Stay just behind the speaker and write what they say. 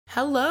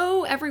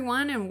Hello,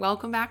 everyone, and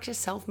welcome back to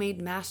Self-Made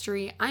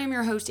Mastery. I am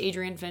your host,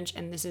 Adrienne Finch,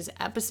 and this is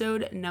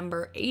episode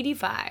number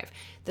 85,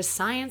 The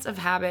Science of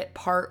Habit,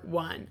 Part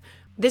 1.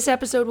 This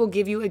episode will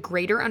give you a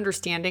greater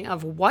understanding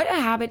of what a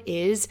habit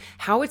is,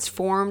 how it's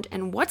formed,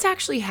 and what's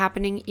actually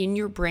happening in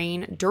your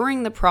brain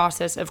during the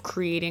process of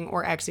creating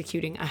or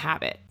executing a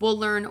habit. We'll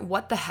learn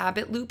what the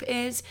habit loop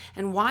is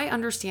and why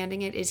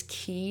understanding it is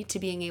key to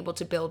being able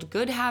to build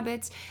good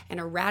habits and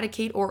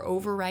eradicate or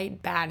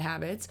overwrite bad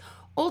habits,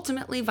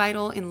 ultimately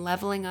vital in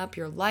leveling up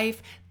your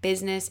life,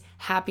 business,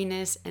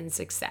 happiness, and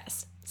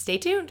success. Stay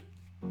tuned.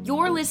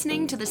 You're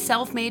listening to the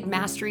Self-Made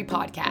Mastery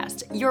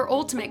Podcast, your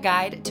ultimate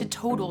guide to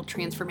total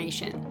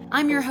transformation.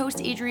 I'm your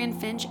host, Adrienne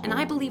Finch, and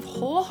I believe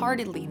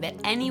wholeheartedly that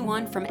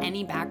anyone from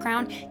any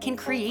background can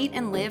create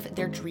and live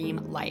their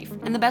dream life.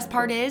 And the best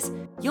part is,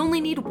 you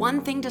only need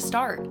one thing to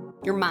start: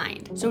 your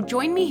mind. So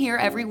join me here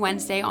every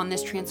Wednesday on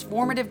this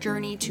transformative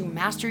journey to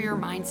master your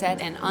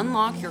mindset and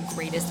unlock your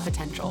greatest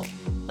potential.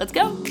 Let's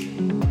go.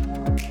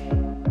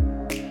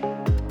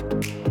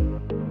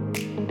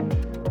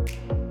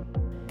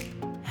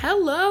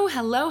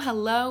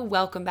 Hello.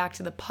 Welcome back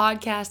to the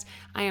podcast.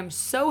 I am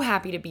so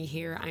happy to be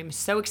here. I'm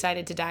so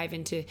excited to dive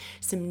into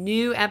some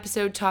new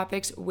episode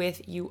topics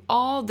with you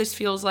all. This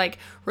feels like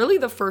really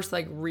the first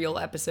real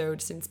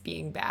episode since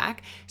being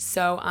back.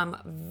 So I'm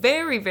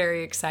very,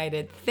 very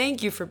excited.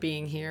 Thank you for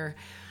being here.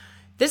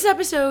 This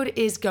episode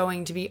is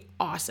going to be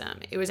awesome.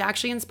 It was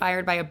actually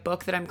inspired by a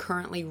book that I'm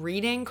currently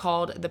reading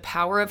called The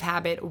Power of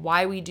Habit: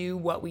 Why We Do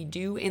What We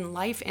Do in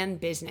Life and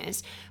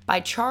Business by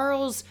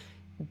Charles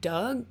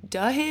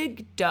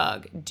Duhigg.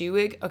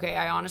 Okay,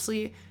 I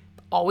honestly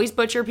always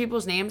butcher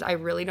people's names. I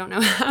really don't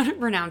know how to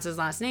pronounce his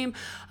last name,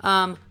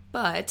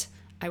 but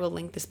I will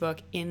link this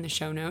book in the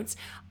show notes.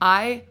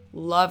 I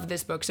love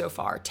this book so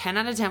far. 10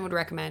 out of 10 would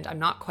recommend. I'm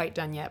not quite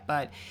done yet,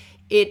 but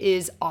it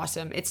is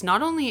awesome. It's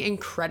not only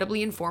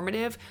incredibly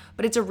informative,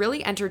 but it's a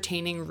really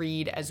entertaining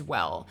read as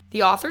well.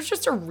 The author's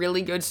just a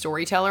really good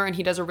storyteller, and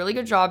he does a really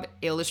good job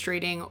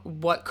illustrating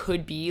what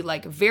could be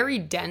very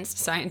dense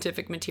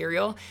scientific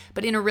material,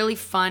 but in a really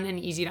fun and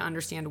easy to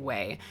understand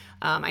way.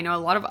 I know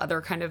a lot of other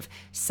kind of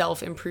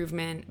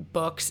self-improvement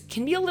books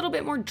can be a little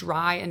bit more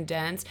dry and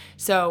dense,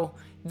 so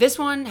this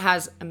one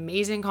has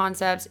amazing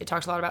concepts. It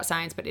talks a lot about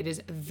science, but it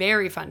is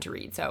very fun to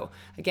read. So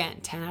again,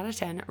 10 out of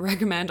 10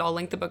 recommend. I'll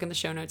link the book in the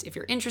show notes if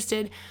you're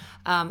interested.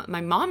 My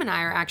mom and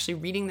I are actually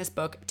reading this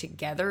book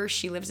together.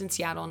 She lives in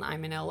Seattle and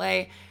I'm in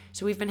LA.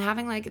 So we've been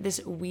having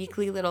this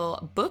weekly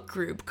little book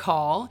group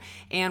call,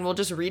 and we'll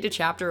just read a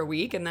chapter a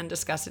week and then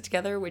discuss it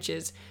together, which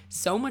is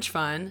so much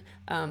fun.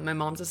 My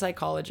mom's a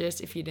psychologist,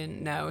 if you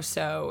didn't know.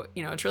 So,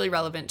 it's really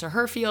relevant to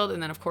her field.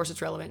 And then of course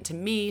it's relevant to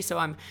me. So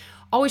I'm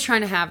always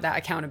trying to have that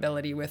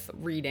accountability with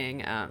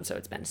reading. So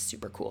it's been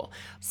super cool.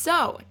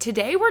 So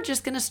today we're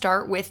just going to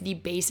start with the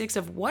basics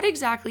of what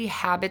exactly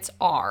habits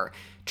are,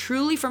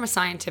 truly from a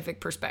scientific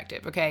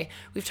perspective, okay?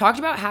 We've talked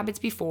about habits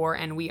before,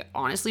 and we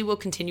honestly will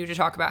continue to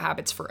talk about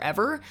habits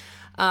forever,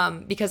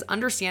 because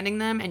understanding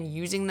them and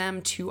using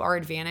them to our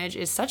advantage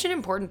is such an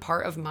important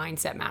part of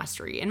mindset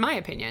mastery, in my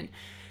opinion.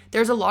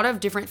 There's a lot of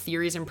different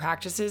theories and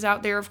practices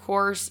out there, of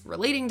course,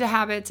 relating to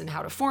habits and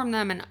how to form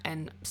them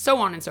and so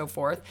on and so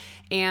forth.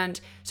 And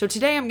so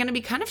today I'm going to be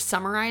kind of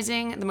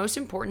summarizing the most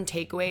important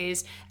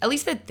takeaways, at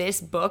least that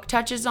this book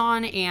touches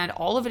on, and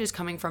all of it is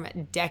coming from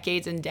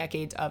decades and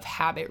decades of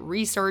habit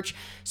research.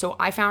 So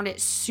I found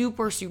it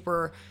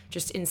super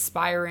just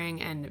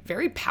inspiring and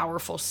very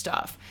powerful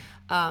stuff.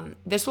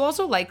 This will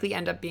also likely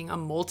end up being a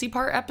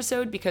multi-part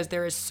episode because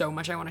there is so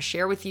much I want to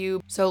share with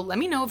you. So let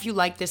me know if you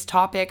like this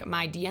topic.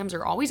 My DMs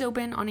are always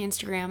open on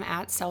Instagram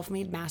at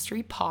Self-Made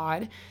Mastery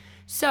Pod.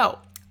 So,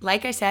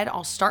 like I said,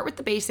 I'll start with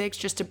the basics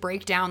just to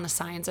break down the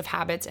science of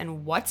habits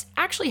and what's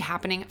actually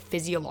happening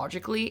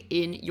physiologically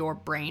in your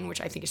brain, which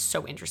I think is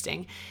so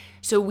interesting.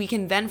 So we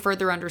can then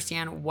further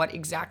understand what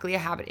exactly a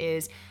habit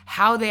is,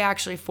 how they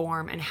actually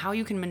form, and how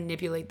you can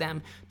manipulate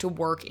them to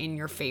work in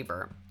your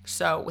favor.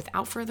 So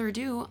without further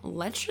ado,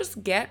 let's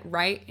just get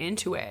right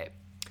into it.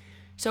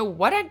 So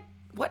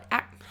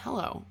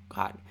hello,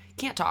 God,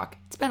 can't talk.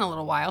 It's been a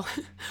little while.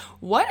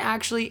 What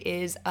actually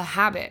is a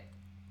habit?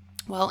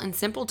 Well, in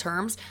simple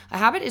terms, a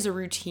habit is a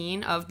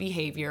routine of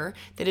behavior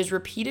that is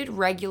repeated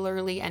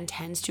regularly and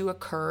tends to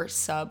occur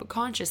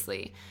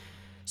subconsciously.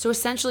 So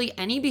essentially,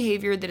 any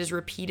behavior that is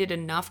repeated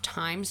enough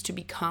times to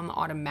become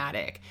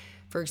automatic.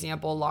 For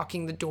example,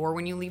 locking the door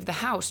when you leave the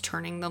house,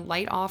 turning the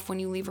light off when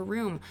you leave a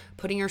room,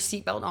 putting your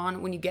seatbelt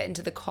on when you get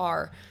into the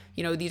car.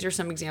 These are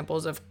some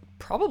examples of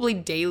probably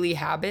daily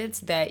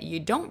habits that you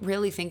don't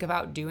really think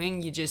about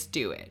doing, you just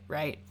do it,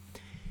 right?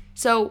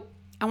 So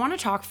I want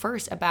to talk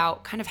first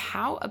about kind of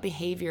how a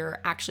behavior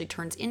actually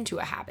turns into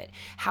a habit.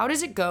 How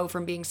does it go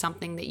from being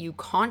something that you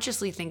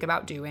consciously think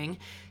about doing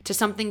to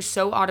something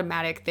so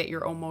automatic that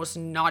you're almost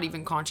not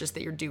even conscious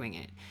that you're doing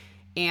it?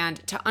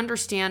 And to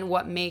understand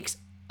what makes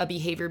a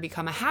behavior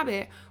become a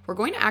habit, we're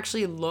going to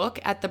actually look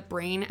at the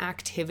brain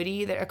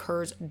activity that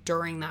occurs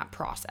during that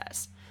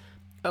process.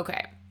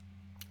 Okay,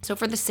 So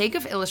for the sake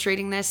of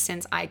illustrating this,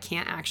 since I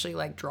can't actually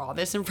like draw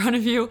this in front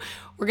of you,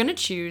 we're going to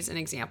choose an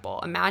example.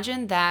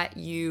 Imagine that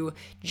you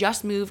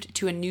just moved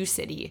to a new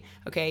city,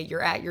 okay?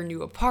 You're at your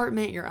new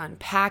apartment, you're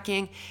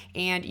unpacking,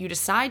 and you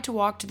decide to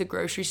walk to the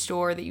grocery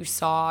store that you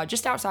saw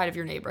just outside of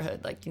your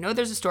neighborhood. Like, you know,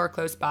 there's a store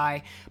close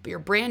by, but you're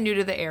brand new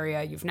to the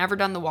area, you've never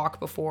done the walk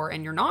before,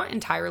 and you're not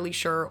entirely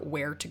sure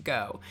where to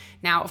go.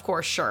 Now, of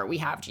course, sure, we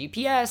have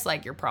GPS,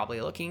 like you're probably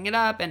looking it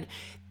up, and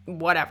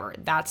whatever,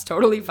 that's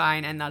totally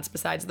fine, and that's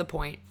besides the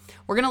point.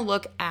 We're going to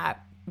look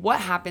at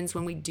what happens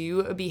when we do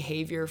a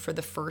behavior for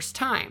the first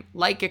time,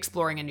 like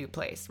exploring a new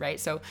place, right?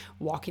 So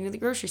walking to the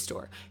grocery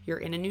store, you're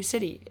in a new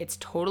city, it's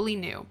totally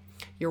new.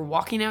 You're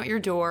walking out your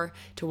door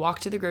to walk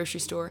to the grocery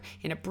store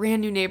in a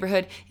brand new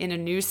neighborhood in a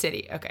new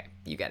city. Okay,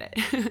 you get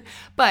it.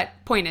 But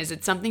point is,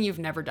 it's something you've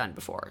never done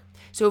before.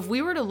 So if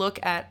we were to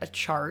look at a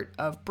chart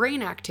of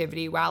brain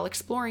activity while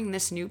exploring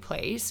this new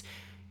place,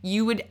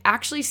 you would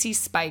actually see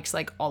spikes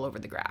like all over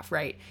the graph,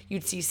 right?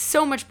 You'd see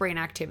so much brain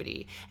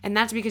activity. And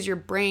that's because your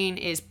brain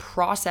is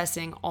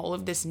processing all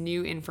of this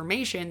new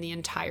information the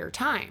entire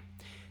time.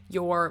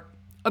 You're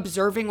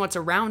observing what's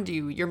around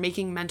you. You're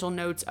making mental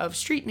notes of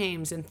street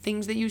names and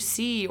things that you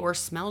see or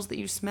smells that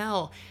you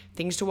smell,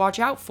 things to watch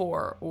out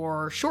for,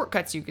 or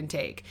shortcuts you can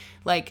take.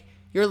 Like,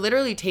 you're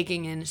literally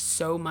taking in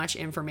so much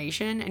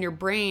information, and your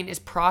brain is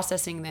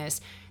processing this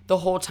the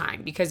whole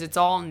time because it's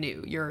all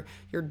new. You're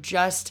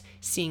just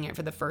seeing it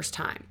for the first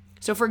time.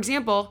 So for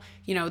example,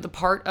 you know, the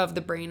part of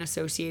the brain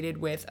associated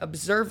with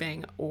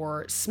observing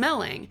or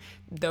smelling,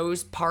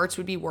 those parts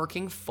would be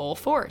working full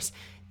force.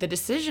 The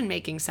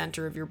decision-making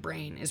center of your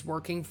brain is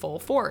working full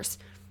force.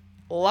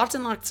 Lots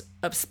and lots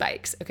of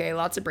spikes, okay?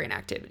 Lots of brain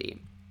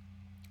activity.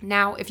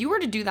 Now, if you were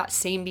to do that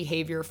same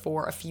behavior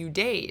for a few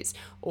days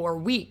or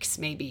weeks,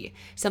 maybe,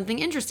 something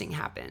interesting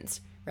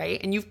happens,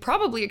 right? And you've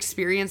probably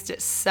experienced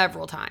it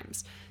several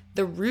times.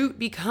 The route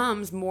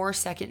becomes more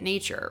second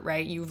nature,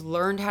 right? You've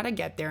learned how to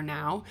get there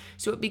now,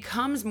 so it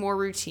becomes more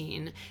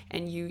routine,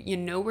 and you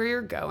know where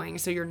you're going,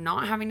 so you're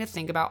not having to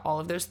think about all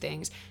of those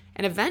things.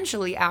 And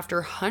eventually,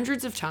 after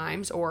hundreds of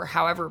times, or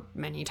however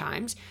many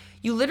times,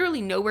 you literally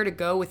know where to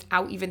go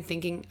without even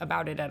thinking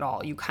about it at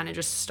all. You kind of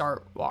just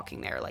start walking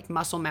there, like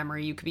muscle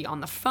memory. You could be on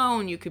the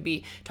phone, you could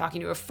be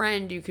talking to a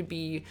friend, you could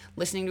be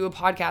listening to a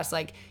podcast,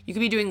 like you could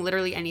be doing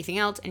literally anything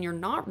else, and you're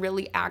not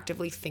really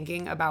actively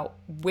thinking about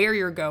where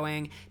you're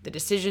going, the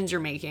decisions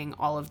you're making,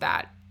 all of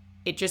that.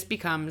 It just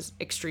becomes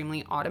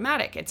extremely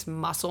automatic. It's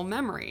muscle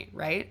memory,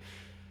 right?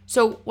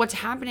 So what's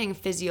happening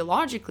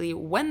physiologically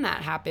when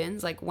that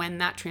happens, like when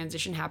that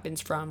transition happens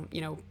from,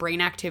 you know,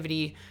 brain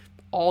activity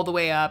all the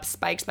way up,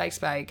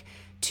 spike,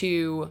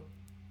 to,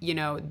 you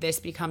know, this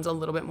becomes a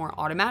little bit more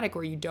automatic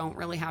where you don't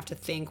really have to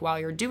think while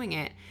you're doing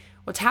it.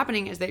 What's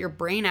happening is that your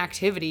brain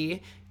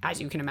activity,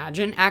 as you can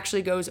imagine,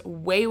 actually goes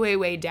way, way,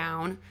 way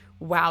down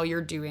while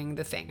you're doing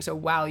the thing. So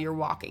while you're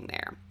walking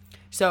there.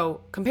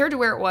 So compared to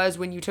where it was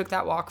when you took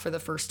that walk for the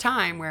first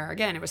time, where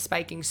again, it was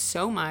spiking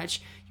so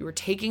much, you were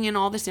taking in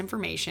all this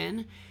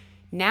information.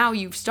 Now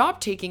you've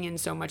stopped taking in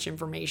so much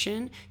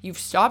information, you've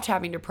stopped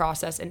having to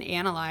process and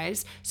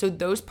analyze, so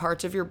those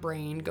parts of your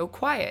brain go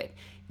quiet.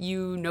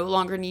 You no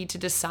longer need to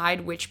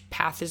decide which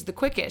path is the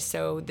quickest,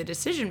 so the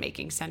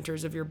decision-making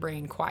centers of your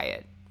brain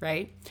quiet,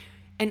 right?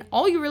 And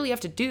all you really have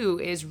to do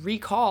is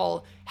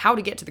recall how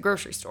to get to the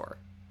grocery store.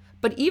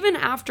 But even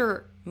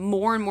after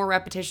more and more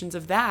repetitions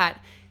of that,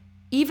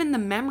 even the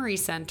memory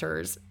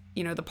centers,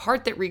 you know, the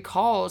part that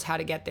recalls how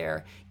to get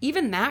there,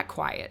 even that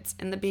quiets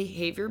and the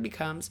behavior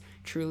becomes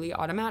truly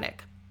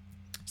automatic.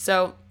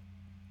 So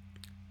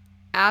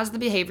as the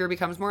behavior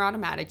becomes more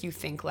automatic, you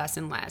think less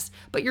and less,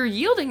 but you're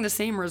yielding the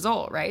same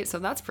result, right? So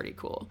that's pretty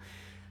cool.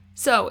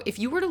 So if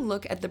you were to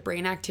look at the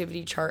brain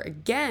activity chart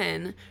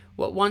again,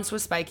 what once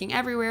was spiking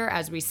everywhere,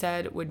 as we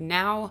said, would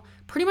now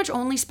pretty much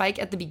only spike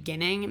at the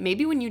beginning,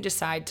 maybe when you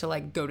decide to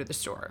like go to the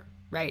store,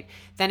 right?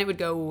 Then it would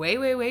go way,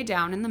 way, way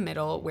down in the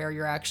middle where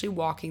you're actually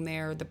walking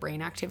there. The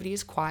brain activity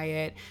is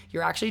quiet.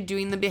 You're actually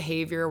doing the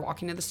behavior,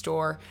 walking to the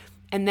store.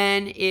 And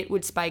then it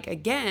would spike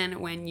again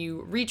when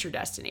you reach your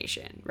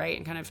destination, right?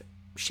 And kind of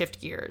shift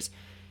gears.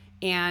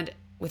 And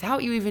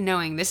without you even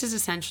knowing, this is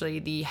essentially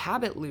the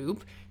habit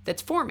loop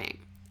that's forming.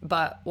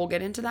 But we'll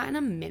get into that in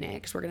a minute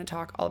because we're going to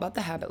talk all about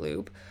the habit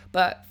loop.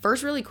 But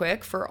first, really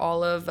quick, for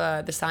all of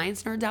the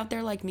science nerds out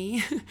there like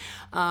me,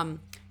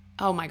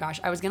 oh my gosh,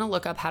 I was going to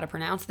look up how to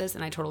pronounce this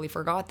and I totally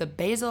forgot. The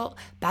basal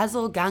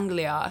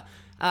ganglia,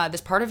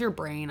 this part of your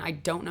brain. I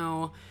don't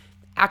know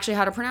actually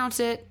how to pronounce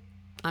it.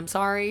 I'm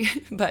sorry,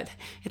 but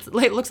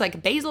it looks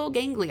like basal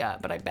ganglia,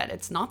 but I bet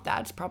it's not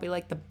that. It's probably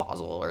like the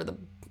basal or the,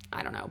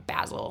 I don't know,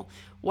 basal,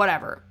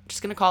 whatever.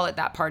 Just going to call it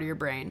that part of your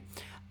brain.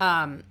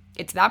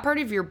 It's that part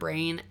of your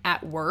brain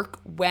at work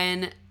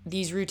when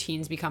these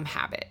routines become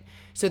habit.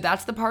 So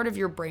that's the part of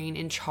your brain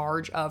in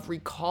charge of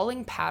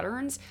recalling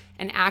patterns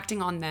and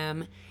acting on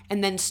them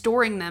and then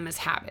storing them as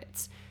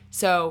habits.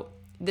 So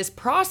this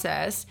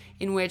process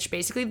in which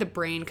basically the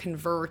brain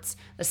converts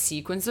a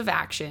sequence of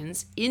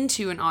actions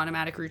into an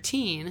automatic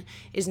routine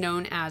is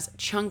known as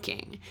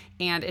chunking,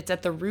 and it's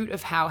at the root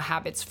of how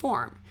habits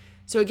form.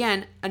 So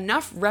again,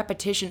 enough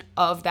repetition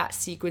of that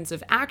sequence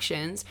of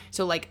actions.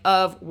 So like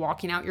of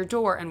walking out your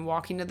door and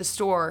walking to the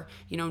store,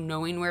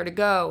 knowing where to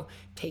go,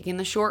 taking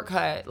the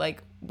shortcut,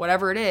 like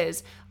whatever it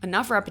is,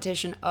 enough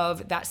repetition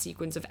of that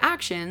sequence of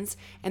actions.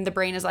 And the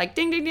brain is like,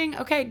 ding, ding, ding.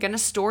 Okay, gonna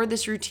store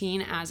this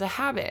routine as a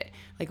habit.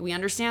 Like we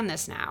understand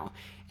this now.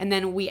 And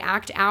then we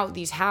act out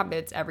these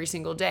habits every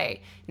single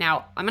day.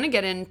 Now, I'm going to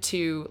get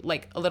into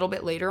like a little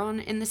bit later on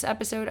in this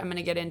episode, I'm going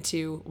to get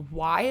into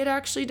why it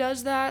actually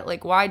does that.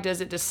 Like why does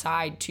it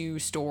decide to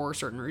store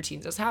certain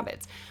routines as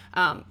habits?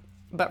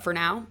 But for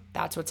now,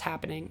 that's what's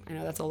happening. I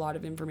know that's a lot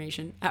of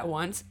information at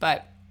once,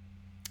 but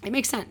it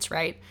makes sense,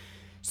 right?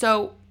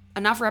 So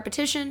enough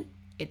repetition,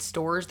 it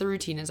stores the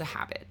routine as a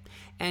habit.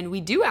 And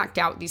we do act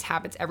out these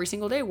habits every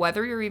single day,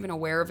 whether you're even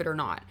aware of it or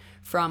not.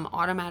 From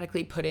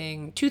automatically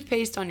putting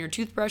toothpaste on your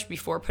toothbrush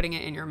before putting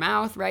it in your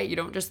mouth, right? You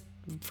don't just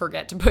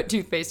forget to put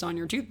toothpaste on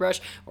your toothbrush,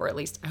 or at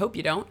least I hope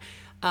you don't,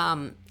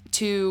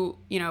 to,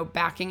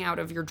 backing out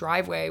of your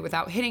driveway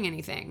without hitting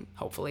anything,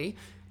 hopefully.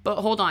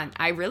 But hold on,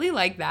 I really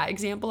like that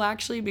example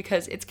actually,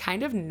 because it's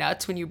kind of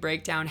nuts when you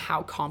break down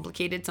how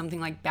complicated something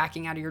like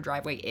backing out of your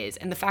driveway is.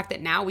 And the fact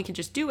that now we can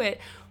just do it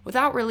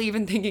without really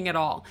even thinking at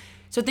all.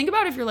 So think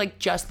about if you're like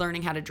just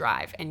learning how to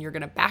drive and you're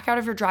going to back out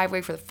of your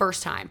driveway for the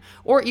first time,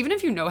 or even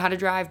if you know how to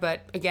drive,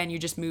 but again, you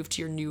just moved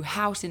to your new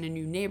house in a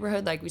new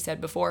neighborhood, like we said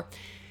before,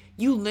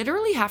 you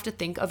literally have to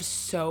think of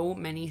so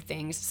many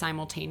things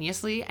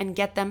simultaneously and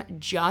get them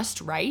just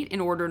right in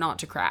order not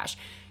to crash.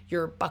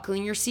 You're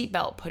buckling your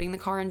seatbelt, putting the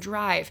car in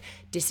drive,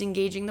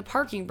 disengaging the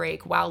parking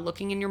brake while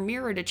looking in your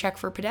mirror to check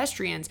for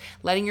pedestrians,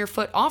 letting your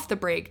foot off the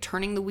brake,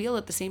 turning the wheel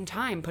at the same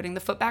time, putting the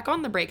foot back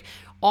on the brake,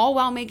 all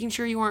while making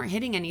sure you aren't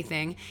hitting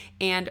anything,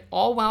 and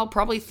all while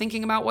probably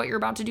thinking about what you're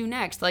about to do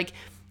next. Like,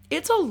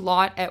 it's a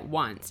lot at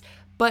once.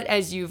 But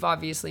as you've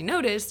obviously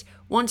noticed,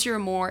 once you're a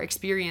more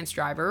experienced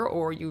driver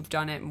or you've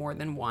done it more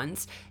than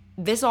once,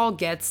 this all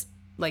gets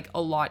like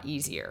a lot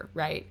easier,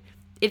 right?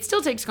 It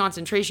still takes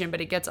concentration, but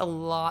it gets a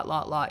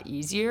lot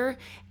easier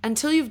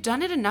until you've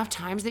done it enough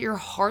times that you're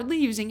hardly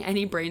using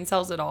any brain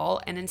cells at all.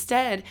 And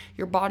instead,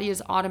 your body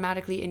is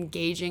automatically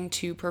engaging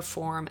to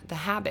perform the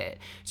habit.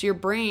 So your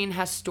brain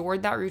has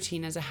stored that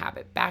routine as a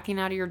habit, backing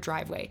out of your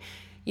driveway,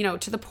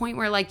 to the point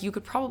where like you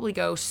could probably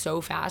go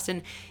so fast.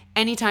 And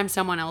anytime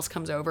someone else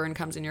comes over and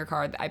comes in your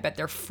car, I bet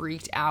they're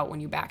freaked out when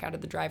you back out of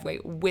the driveway,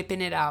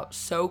 whipping it out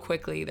so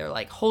quickly. They're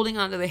like holding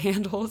onto the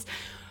handles.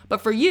 But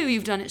for you,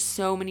 you've done it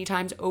so many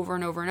times over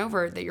and over and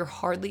over that you're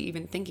hardly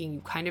even thinking. You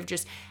kind of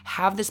just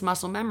have this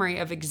muscle memory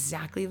of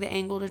exactly the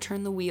angle to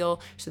turn the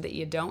wheel so that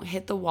you don't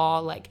hit the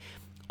wall, like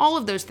all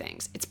of those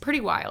things. It's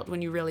pretty wild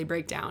when you really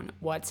break down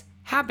what's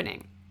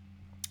happening.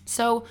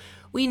 So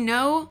we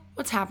know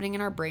what's happening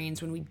in our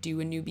brains when we do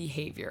a new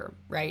behavior,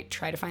 right?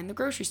 Try to find the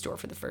grocery store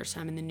for the first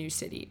time in the new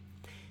city.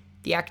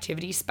 The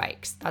activity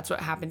spikes. That's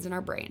what happens in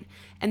our brain.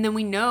 And then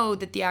we know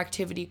that the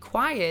activity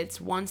quiets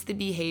once the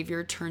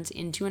behavior turns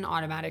into an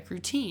automatic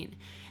routine.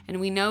 And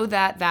we know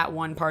that that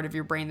one part of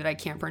your brain that I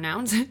can't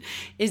pronounce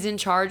is in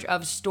charge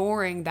of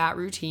storing that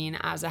routine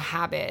as a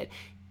habit,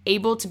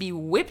 able to be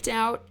whipped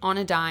out on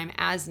a dime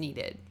as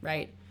needed,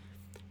 right?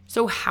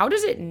 So how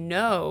does it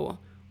know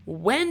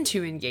when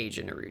to engage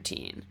in a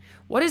routine?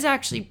 What is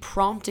actually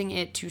prompting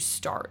it to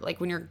start?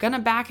 Like when you're going to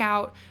back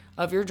out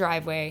of your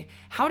driveway,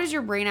 how does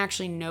your brain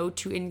actually know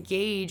to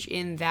engage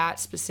in that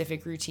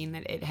specific routine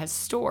that it has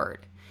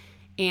stored?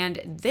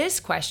 And this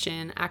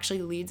question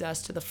actually leads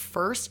us to the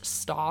first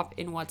stop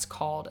in what's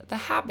called the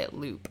habit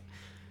loop.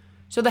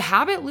 So the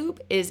habit loop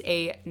is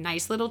a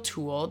nice little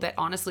tool that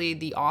honestly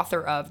the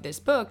author of this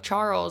book,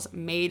 Charles,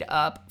 made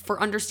up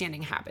for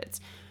understanding habits.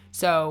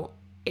 So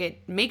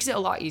it makes it a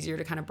lot easier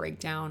to kind of break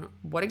down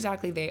what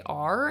exactly they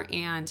are.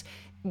 And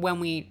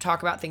when we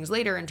talk about things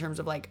later in terms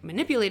of like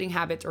manipulating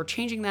habits or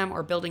changing them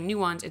or building new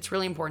ones, it's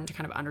really important to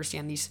kind of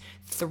understand these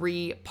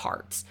three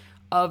parts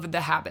of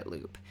the habit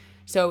loop.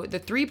 So the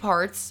three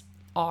parts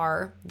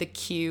are the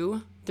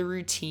cue, the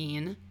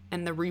routine,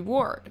 and the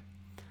reward.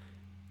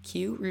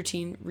 Cue,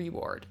 routine,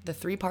 reward, the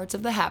three parts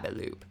of the habit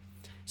loop.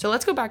 So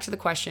let's go back to the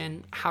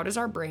question, how does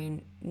our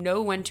brain know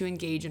when to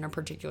engage in a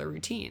particular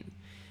routine?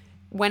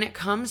 When it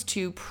comes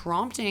to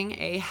prompting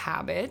a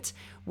habit,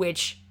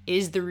 which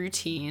is the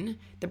routine,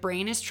 the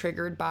brain is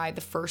triggered by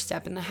the first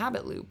step in the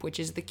habit loop, which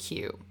is the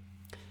cue.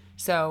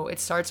 So it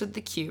starts with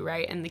the cue,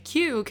 right? And the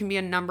cue can be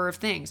a number of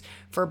things.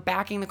 For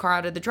backing the car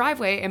out of the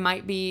driveway, it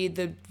might be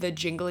the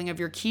jingling of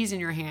your keys in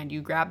your hand.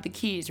 You grab the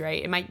keys,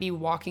 right? It might be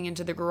walking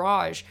into the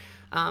garage.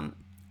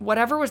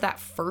 Whatever was that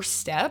first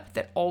step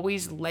that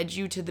always led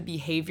you to the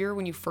behavior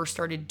when you first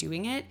started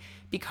doing it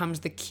becomes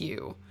the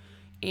cue.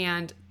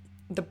 And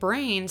the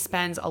brain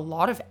spends a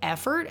lot of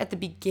effort at the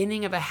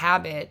beginning of a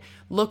habit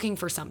looking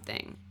for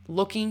something,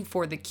 looking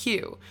for the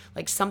cue,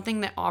 like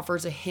something that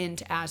offers a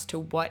hint as to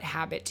what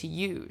habit to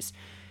use.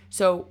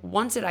 So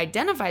once it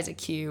identifies a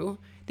cue,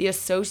 the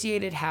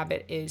associated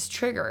habit is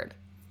triggered.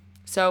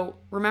 So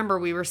remember,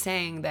 we were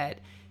saying that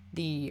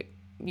we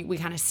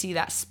kind of see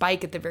that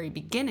spike at the very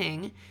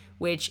beginning,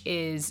 which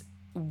is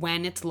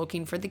when it's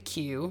looking for the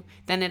cue,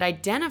 then it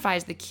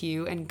identifies the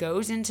cue and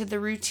goes into the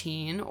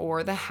routine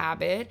or the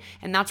habit,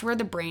 and that's where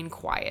the brain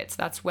quiets.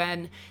 That's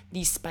when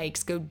these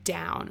spikes go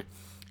down.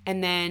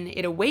 And then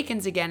it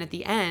awakens again at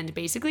the end,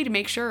 basically to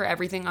make sure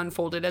everything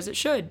unfolded as it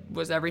should.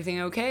 Was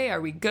everything okay? Are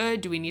we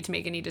good? Do we need to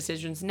make any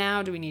decisions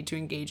now? Do we need to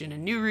engage in a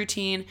new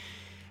routine?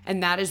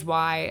 And that is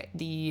why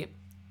the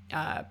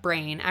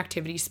brain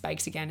activity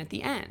spikes again at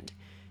the end.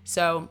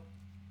 So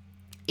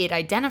it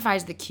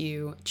identifies the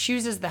cue,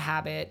 chooses the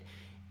habit,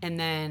 and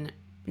then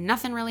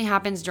nothing really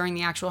happens during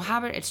the actual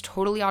habit. It's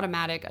totally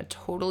automatic, a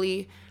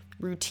totally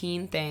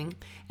routine thing,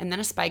 and then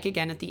a spike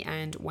again at the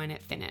end when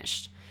it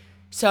finished.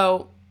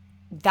 So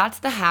that's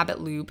the habit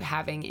loop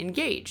having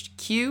engaged.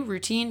 Cue,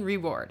 routine,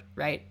 reward,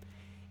 right?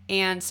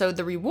 And so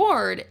the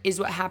reward is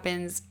what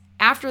happens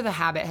after the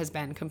habit has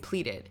been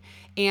completed.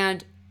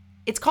 And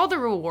it's called the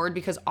reward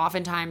because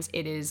oftentimes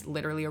it is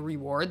literally a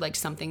reward, like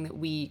something that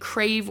we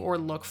crave or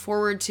look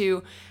forward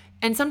to.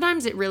 And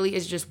sometimes it really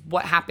is just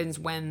what happens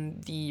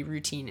when the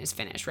routine is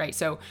finished, right?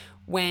 So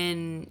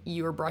when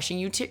you're brushing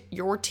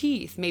your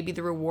teeth, maybe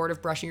the reward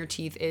of brushing your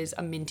teeth is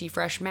a minty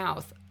fresh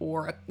mouth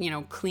or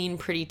clean,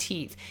 pretty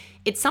teeth.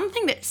 It's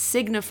something that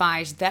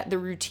signifies that the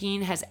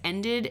routine has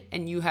ended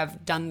and you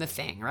have done the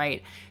thing,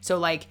 right? So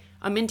like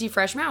a minty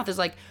fresh mouth is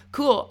like,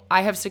 cool,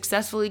 I have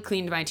successfully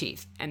cleaned my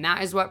teeth. And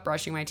that is what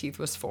brushing my teeth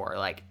was for.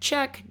 Like,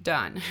 check,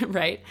 done,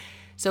 right?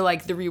 So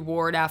like the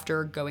reward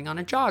after going on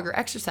a jog or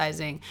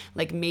exercising,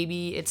 like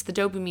maybe it's the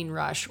dopamine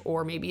rush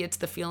or maybe it's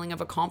the feeling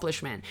of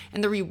accomplishment.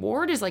 And the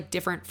reward is like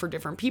different for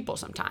different people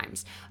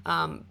sometimes.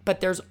 But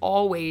there's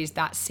always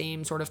that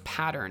same sort of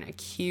pattern, a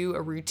cue,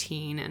 a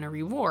routine, and a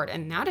reward.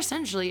 And that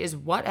essentially is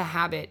what a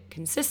habit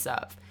consists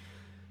of.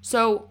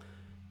 So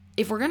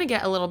if we're going to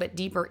get a little bit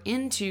deeper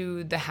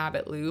into the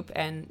habit loop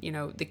and,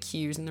 the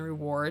cues and the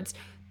rewards,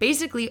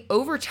 basically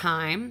over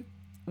time,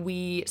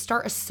 we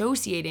start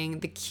associating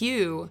the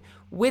cue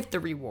with the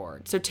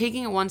reward. So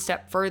taking it one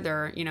step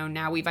further,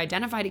 now we've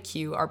identified a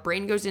cue, our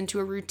brain goes into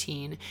a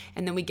routine,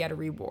 and then we get a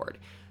reward.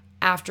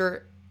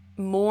 After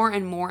more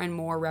and more and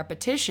more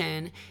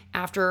repetition,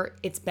 after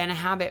it's been a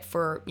habit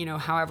for,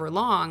 however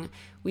long,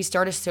 we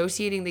start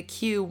associating the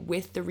cue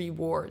with the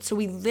reward. So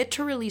we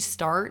literally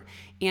start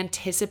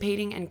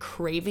anticipating and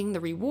craving the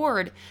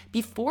reward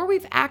before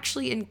we've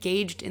actually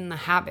engaged in the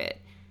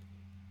habit.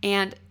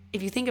 And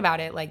if you think about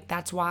it, like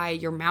that's why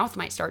your mouth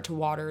might start to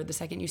water the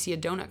second you see a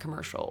donut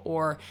commercial,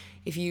 or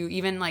if you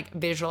even like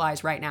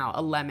visualize right now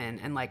a lemon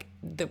and like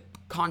the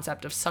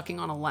concept of sucking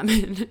on a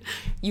lemon,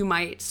 you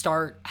might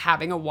start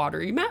having a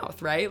watery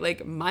mouth, right?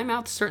 Like my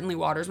mouth certainly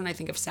waters when I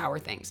think of sour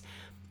things.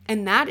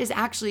 And that is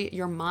actually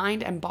your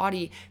mind and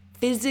body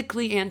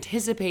physically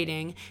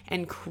anticipating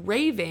and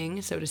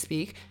craving, so to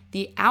speak,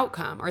 the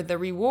outcome or the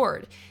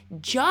reward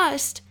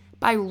just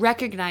by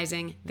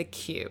recognizing the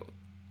cue.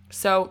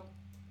 So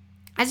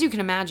as you can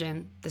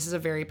imagine, this is a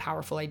very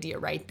powerful idea,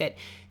 right?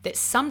 That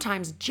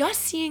sometimes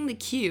just seeing the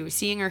cue,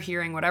 seeing or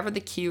hearing whatever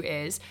the cue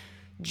is,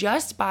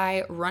 just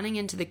by running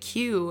into the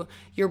cue,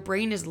 your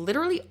brain is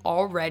literally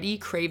already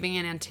craving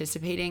and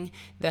anticipating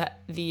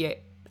the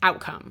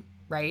outcome,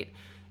 right?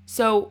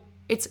 So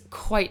it's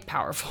quite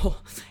powerful.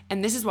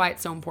 And this is why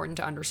it's so important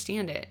to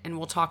understand it. And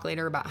we'll talk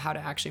later about how to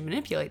actually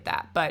manipulate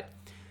that. But,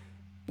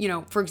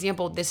 for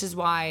example, this is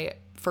why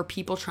for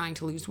people trying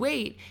to lose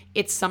weight,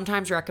 it's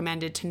sometimes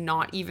recommended to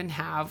not even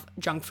have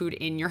junk food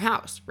in your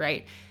house,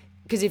 right?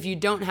 Because if you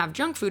don't have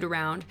junk food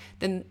around,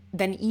 then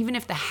even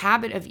if the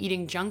habit of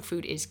eating junk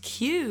food is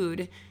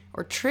cued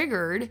or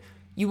triggered,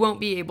 you won't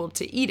be able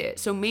to eat it.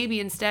 So maybe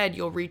instead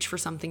you'll reach for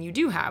something you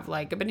do have,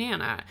 like a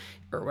banana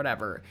or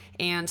whatever.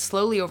 And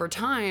slowly over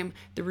time,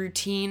 the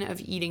routine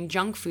of eating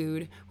junk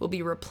food will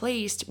be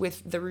replaced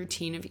with the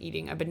routine of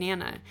eating a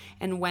banana.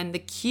 And when the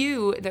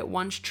cue that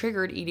once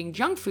triggered eating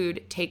junk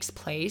food takes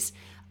place,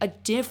 a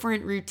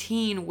different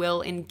routine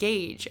will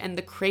engage, and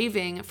the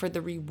craving for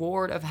the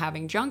reward of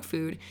having junk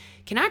food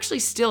can actually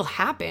still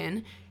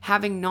happen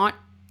having not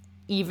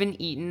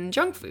even eaten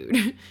junk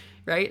food,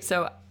 right?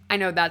 So I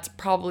know that's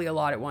probably a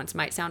lot at once,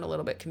 might sound a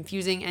little bit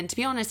confusing, and to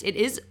be honest, it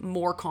is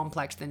more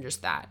complex than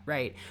just that,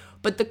 right?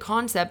 But the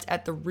concept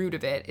at the root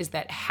of it is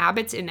that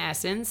habits in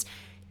essence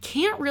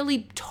can't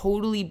really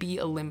totally be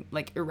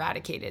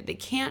eradicated. They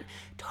can't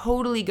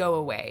totally go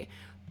away,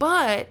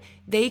 but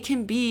they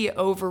can be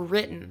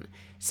overwritten.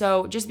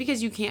 So just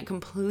because you can't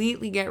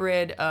completely get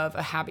rid of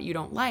a habit you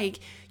don't like,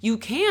 you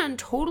can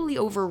totally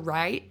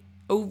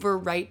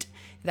overwrite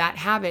that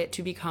habit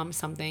to become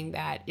something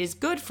that is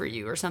good for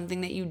you or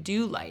something that you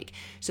do like.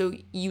 So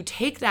you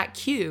take that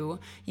cue,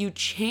 you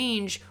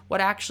change what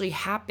actually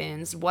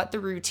happens, what the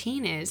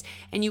routine is,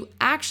 and you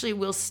actually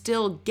will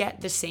still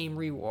get the same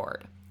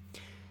reward.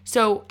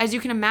 So as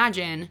you can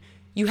imagine,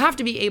 you have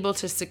to be able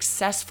to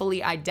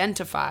successfully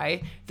identify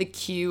the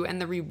cue and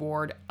the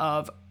reward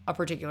of a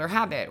particular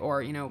habit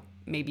or,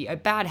 maybe a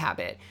bad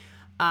habit.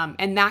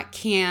 And that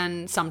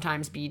can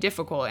sometimes be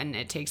difficult and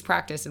it takes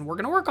practice. And we're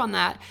going to work on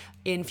that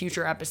in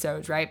future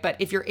episodes, right? But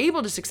if you're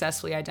able to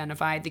successfully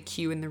identify the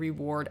cue and the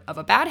reward of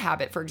a bad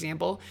habit, for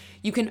example,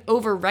 you can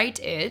overwrite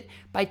it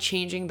by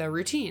changing the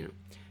routine.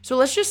 So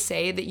let's just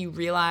say that you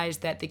realize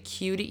that the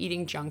cue to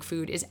eating junk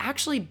food is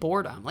actually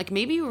boredom. Like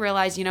maybe you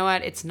realize, you know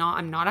what,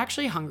 I'm not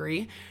actually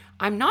hungry.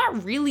 I'm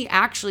not really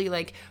actually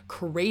like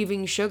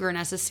craving sugar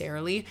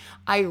necessarily.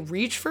 I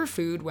reach for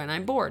food when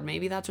I'm bored.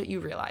 Maybe that's what you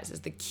realize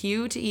is the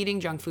cue to eating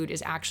junk food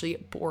is actually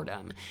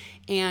boredom.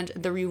 And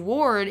the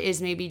reward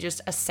is maybe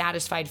just a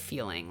satisfied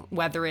feeling,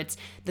 whether it's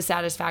the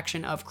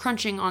satisfaction of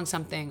crunching on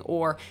something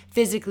or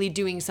physically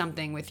doing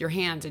something with your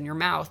hands and your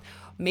mouth.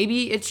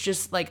 Maybe it's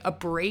just like a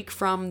break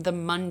from the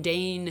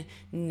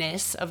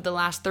mundaneness of the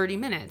last 30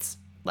 minutes.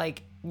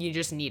 Like you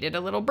just needed a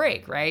little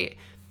break, right?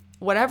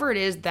 Whatever it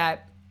is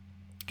that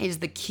is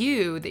the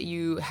cue that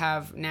you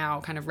have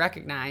now kind of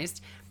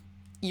recognized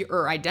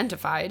or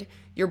identified,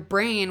 your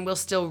brain will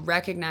still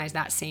recognize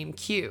that same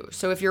cue.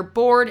 So if you're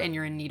bored and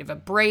you're in need of a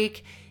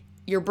break,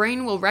 your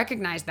brain will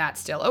recognize that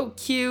still. Oh,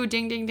 cue,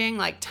 ding, ding, ding,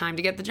 like time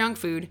to get the junk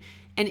food.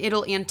 And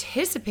it'll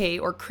anticipate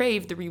or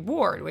crave the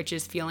reward, which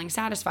is feeling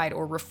satisfied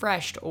or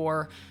refreshed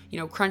or,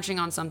 crunching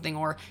on something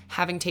or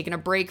having taken a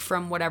break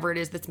from whatever it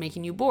is that's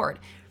making you bored.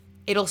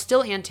 It'll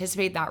still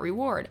anticipate that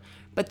reward.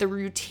 But the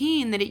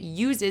routine that it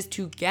uses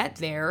to get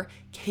there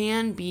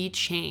can be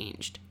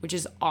changed, which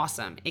is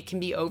awesome. It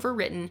can be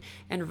overwritten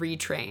and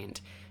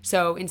retrained.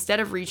 So instead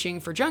of reaching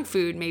for junk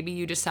food, maybe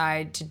you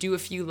decide to do a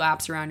few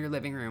laps around your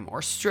living room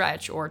or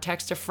stretch or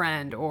text a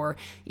friend or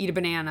eat a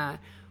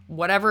banana,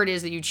 whatever it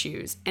is that you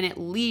choose. And it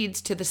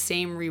leads to the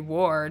same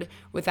reward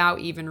without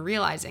even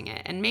realizing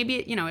it. And maybe,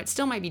 it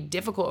still might be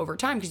difficult over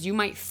time because you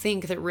might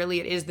think that really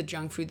it is the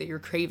junk food that you're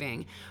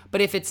craving. But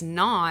if it's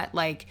not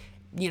like,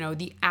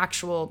 the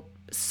actual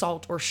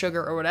salt or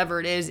sugar or whatever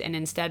it is, and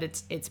instead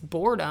it's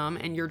boredom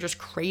and you're just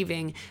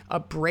craving a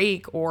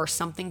break or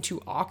something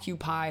to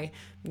occupy,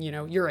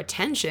 your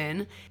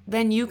attention,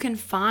 then you can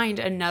find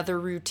another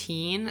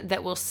routine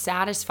that will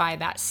satisfy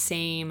that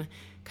same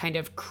kind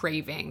of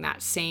craving,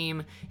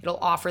 it'll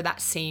offer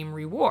that same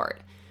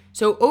reward.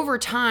 So over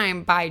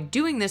time, by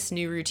doing this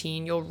new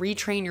routine, you'll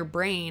retrain your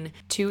brain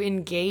to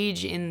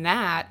engage in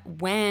that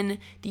when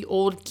the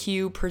old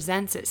cue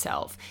presents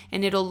itself,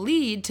 and it'll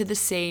lead to the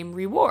same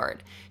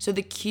reward. So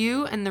the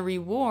cue and the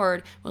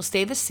reward will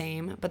stay the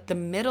same, but the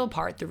middle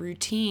part, the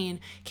routine,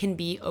 can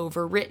be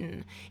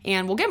overwritten.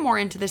 And we'll get more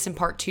into this in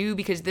part 2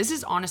 because this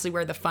is honestly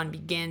where the fun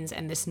begins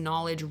and this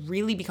knowledge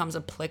really becomes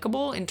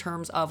applicable in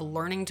terms of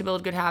learning to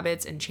build good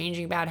habits and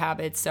changing bad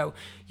habits. So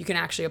you can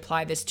actually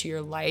apply this to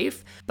your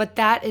life. But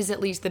that is at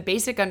least the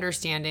basic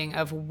understanding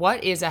of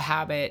what is a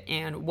habit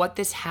and what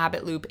this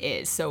habit loop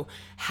is. So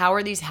how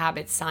are these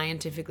habits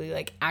scientifically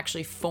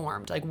actually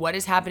formed? Like what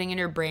is happening in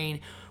your brain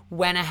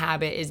when a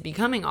habit is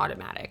becoming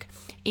automatic?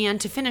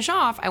 And to finish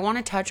off, I want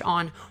to touch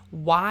on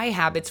why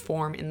habits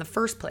form in the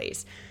first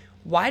place.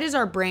 Why does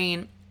our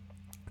brain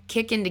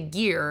kick into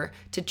gear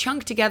to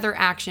chunk together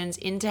actions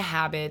into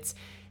habits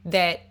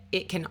that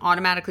it can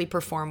automatically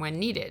perform when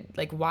needed?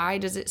 Like why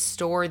does it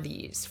store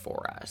these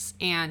for us?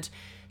 And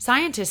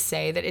scientists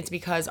say that it's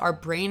because our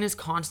brain is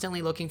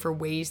constantly looking for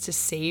ways to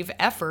save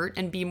effort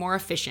and be more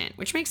efficient,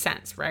 which makes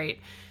sense,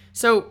 right?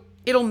 So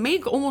it'll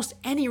make almost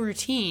any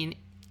routine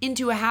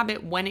into a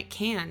habit when it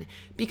can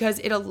because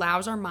it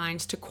allows our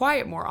minds to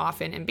quiet more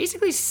often and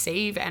basically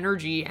save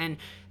energy and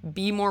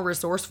be more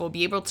resourceful,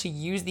 be able to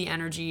use the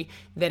energy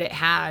that it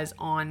has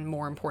on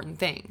more important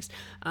things.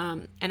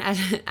 And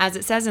as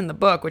it says in the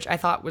book, which I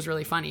thought was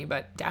really funny,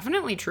 but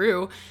definitely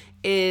true,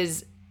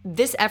 is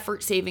this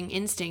effort-saving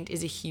instinct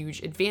is a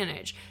huge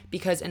advantage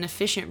because an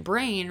efficient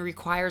brain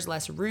requires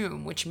less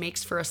room, which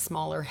makes for a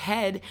smaller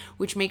head,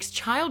 which makes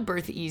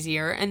childbirth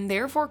easier and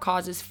therefore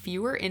causes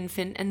fewer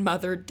infant and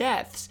mother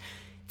deaths.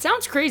 It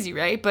sounds crazy,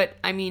 right? But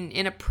I mean,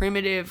 in a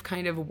primitive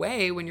kind of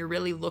way, when you're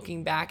really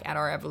looking back at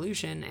our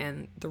evolution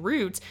and the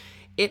roots,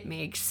 it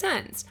makes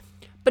sense.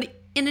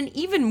 But in an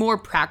even more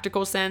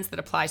practical sense that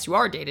applies to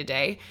our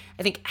day-to-day,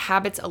 I think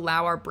habits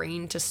allow our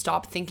brain to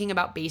stop thinking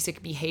about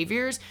basic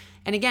behaviors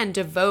and again,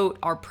 devote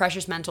our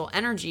precious mental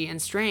energy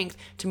and strength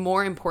to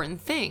more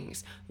important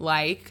things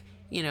like,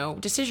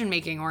 decision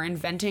making or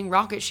inventing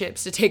rocket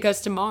ships to take us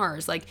to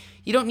Mars. Like,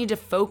 you don't need to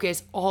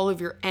focus all of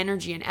your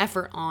energy and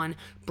effort on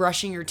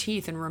brushing your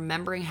teeth and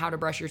remembering how to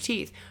brush your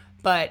teeth.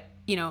 But,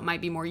 it might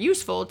be more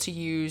useful to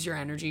use your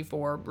energy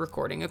for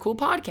recording a cool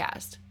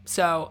podcast.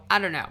 So, I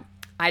don't know.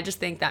 I just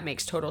think that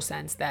makes total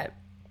sense that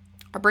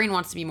our brain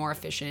wants to be more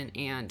efficient,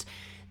 and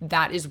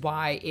that is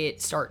why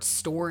it starts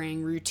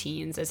storing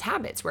routines as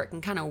habits where it can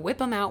kind of whip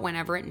them out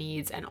whenever it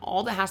needs. And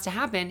all that has to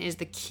happen is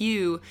the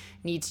cue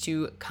needs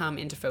to come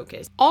into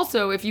focus.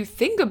 Also, if you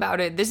think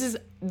about it, this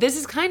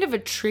is kind of a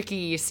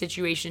tricky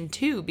situation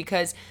too,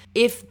 because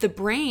if the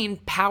brain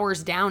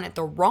powers down at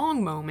the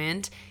wrong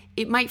moment,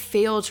 it might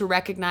fail to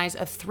recognize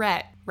a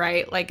threat,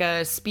 right? Like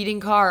a speeding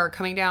car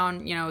coming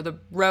down, the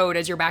road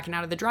as you're backing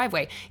out of the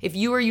driveway. If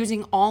you are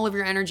using all of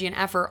your energy and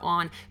effort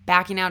on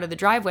backing out of the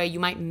driveway, you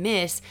might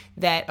miss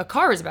that a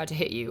car is about to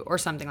hit you or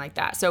something like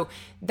that. So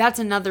that's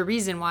another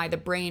reason why the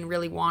brain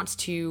really wants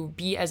to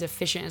be as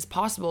efficient as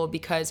possible,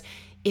 because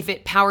if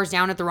it powers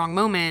down at the wrong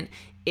moment,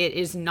 it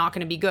is not going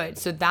to be good.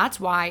 So that's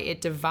why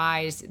it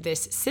devised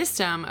this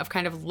system of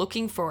kind of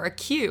looking for a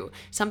cue,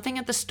 something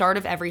at the start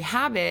of every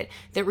habit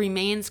that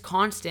remains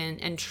constant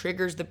and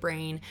triggers the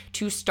brain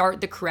to start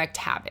the correct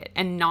habit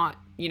and not,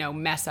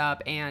 mess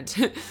up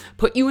and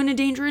put you in a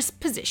dangerous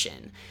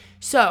position.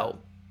 So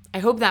I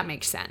hope that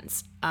makes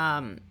sense.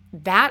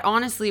 That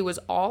honestly was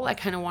all I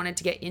kind of wanted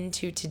to get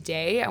into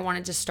today. I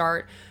wanted to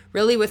start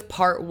really with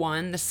part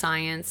 1, the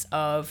science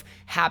of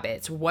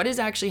habits. What is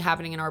actually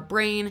happening in our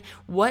brain?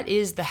 What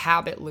is the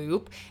habit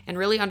loop? And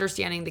really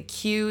understanding the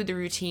cue, the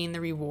routine,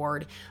 the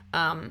reward.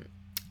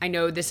 I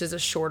know this is a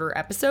shorter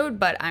episode,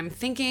 but I'm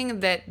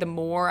thinking that the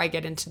more I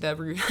get into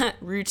the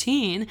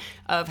routine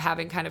of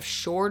having kind of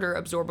shorter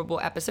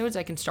absorbable episodes,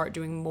 I can start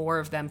doing more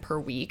of them per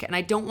week. And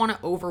I don't want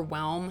to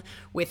overwhelm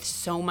with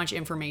so much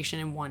information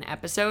in one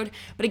episode.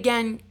 But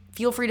again,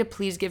 feel free to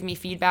please give me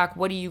feedback.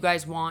 What do you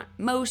guys want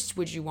most?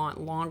 Would you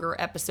want longer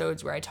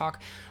episodes where I talk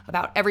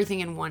about everything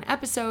in one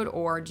episode?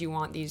 Or do you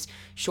want these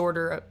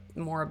shorter,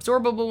 more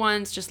absorbable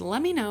ones? Just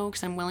let me know,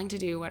 because I'm willing to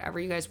do whatever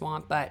you guys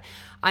want. But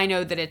I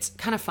know that it's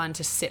kind of fun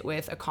to sit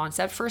with a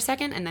concept for a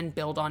second and then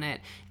build on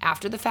it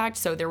after the fact.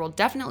 So there will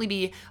definitely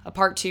be a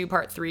part 2,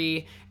 part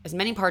 3, as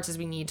many parts as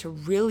we need to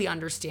really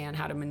understand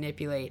how to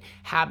manipulate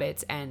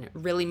habits and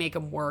really make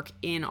them work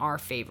in our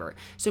favor.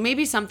 So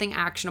maybe something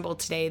actionable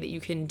today that you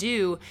can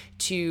do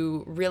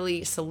to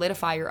really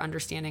solidify your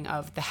understanding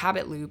of the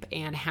habit loop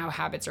and how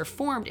habits are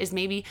formed is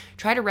maybe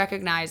try to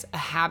recognize a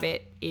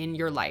habit in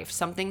your life,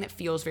 something that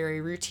feels very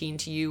routine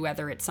to you,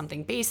 whether it's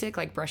something basic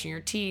like brushing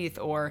your teeth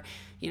or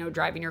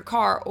driving your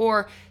car,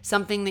 or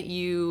something that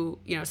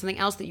something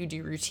else that you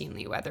do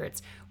routinely, whether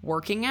it's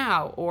working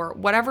out or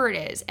whatever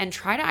it is, and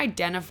try to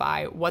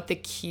identify what the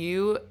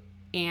cue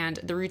and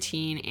the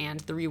routine and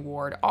the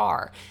reward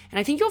are. And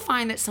I think you'll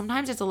find that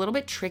sometimes it's a little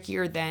bit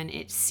trickier than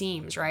it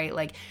seems, right?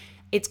 Like,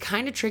 it's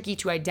kind of tricky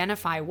to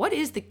identify what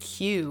is the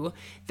cue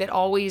that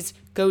always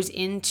goes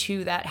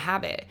into that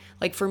habit.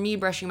 Like for me,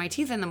 brushing my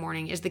teeth in the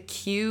morning, is the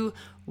cue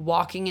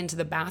walking into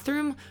the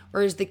bathroom,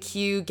 or is the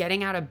cue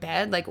getting out of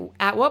bed? Like,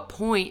 at what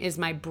point is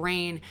my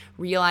brain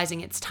realizing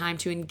it's time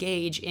to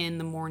engage in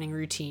the morning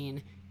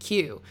routine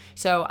cue?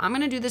 So I'm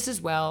going to do this as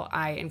well.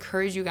 I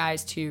encourage you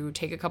guys to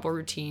take a couple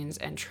routines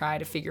and try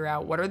to figure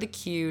out what are the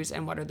cues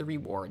and what are the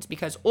rewards,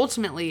 because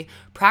ultimately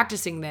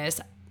practicing this,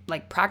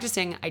 like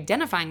practicing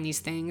identifying these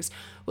things,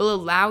 will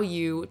allow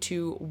you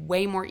to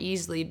way more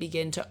easily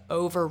begin to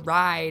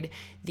override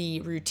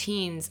the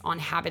routines on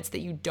habits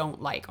that you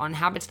don't like, on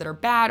habits that are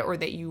bad or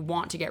that you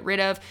want to get rid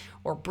of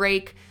or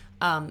break.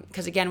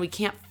 Because again, we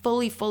can't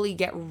fully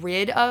get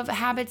rid of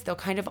habits. They'll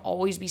kind of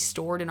always be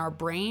stored in our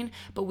brain,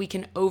 but we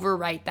can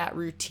overwrite that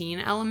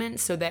routine element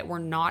so that we're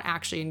not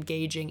actually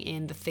engaging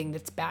in the thing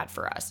that's bad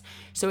for us.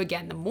 So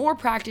again, the more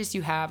practice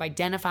you have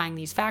identifying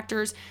these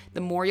factors,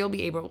 the more you'll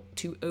be able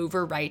to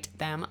overwrite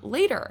them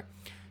later.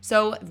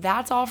 So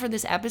that's all for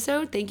this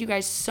episode. Thank you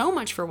guys so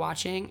much for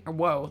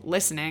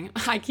listening.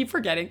 I keep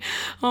forgetting.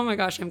 Oh my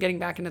gosh, I'm getting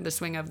back into the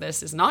swing of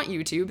this. It's not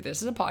YouTube.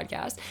 This is a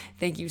podcast.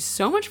 Thank you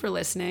so much for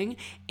listening.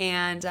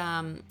 And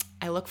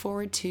I look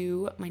forward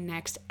to my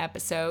next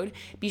episode.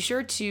 Be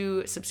sure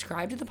to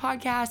subscribe to the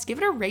podcast. Give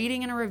it a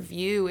rating and a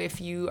review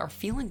if you are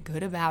feeling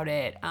good about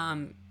it.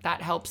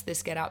 That helps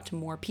this get out to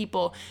more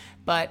people.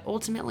 But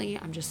ultimately,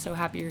 I'm just so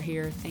happy you're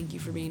here. Thank you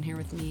for being here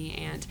with me.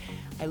 And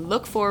I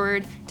look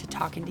forward to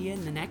talking to you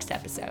in the next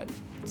episode.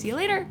 See you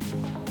later.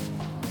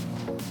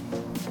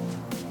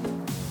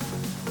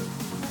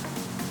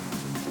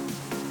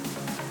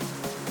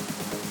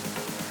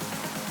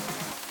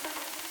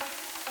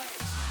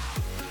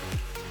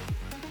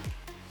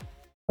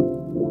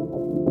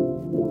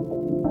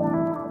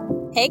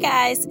 Hey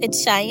guys,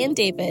 it's Cheyenne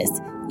Davis.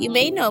 You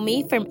may know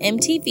me from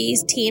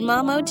MTV's Teen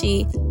Mom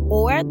OG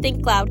or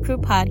Think Loud Crew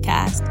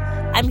podcast.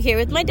 I'm here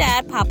with my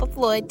dad, Papa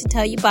Floyd, to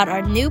tell you about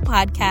our new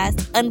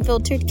podcast,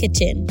 Unfiltered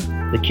Kitchen.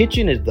 The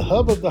kitchen is the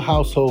hub of the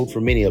household for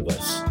many of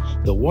us.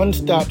 The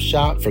one-stop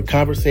shop for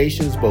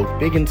conversations both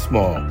big and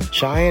small.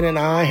 Cheyenne and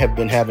I have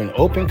been having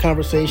open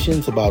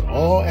conversations about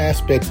all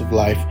aspects of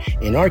life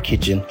in our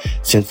kitchen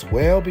since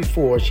well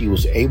before she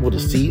was able to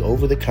see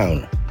over the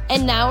counter.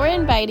 And now we're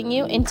inviting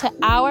you into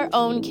our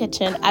own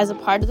kitchen as a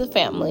part of the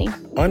family.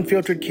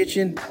 Unfiltered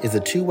Kitchen is a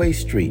two-way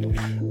street.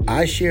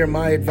 I share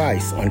my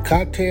advice on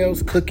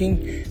cocktails, cooking,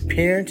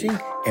 parenting,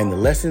 and the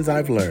lessons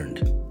I've learned.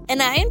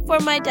 And I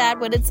inform my dad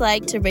what it's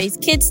like to raise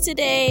kids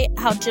today,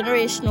 how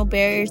generational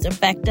barriers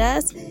affect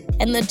us,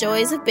 and the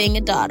joys of being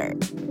a daughter.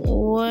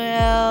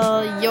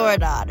 Well, your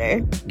daughter.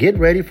 Get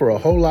ready for a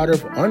whole lot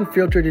of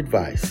unfiltered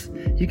advice.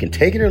 You can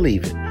take it or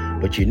leave it,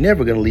 but you're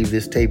never going to leave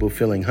this table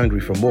feeling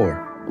hungry for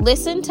more.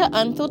 Listen to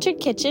Unfiltered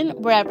Kitchen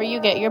wherever you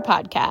get your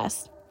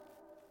podcasts.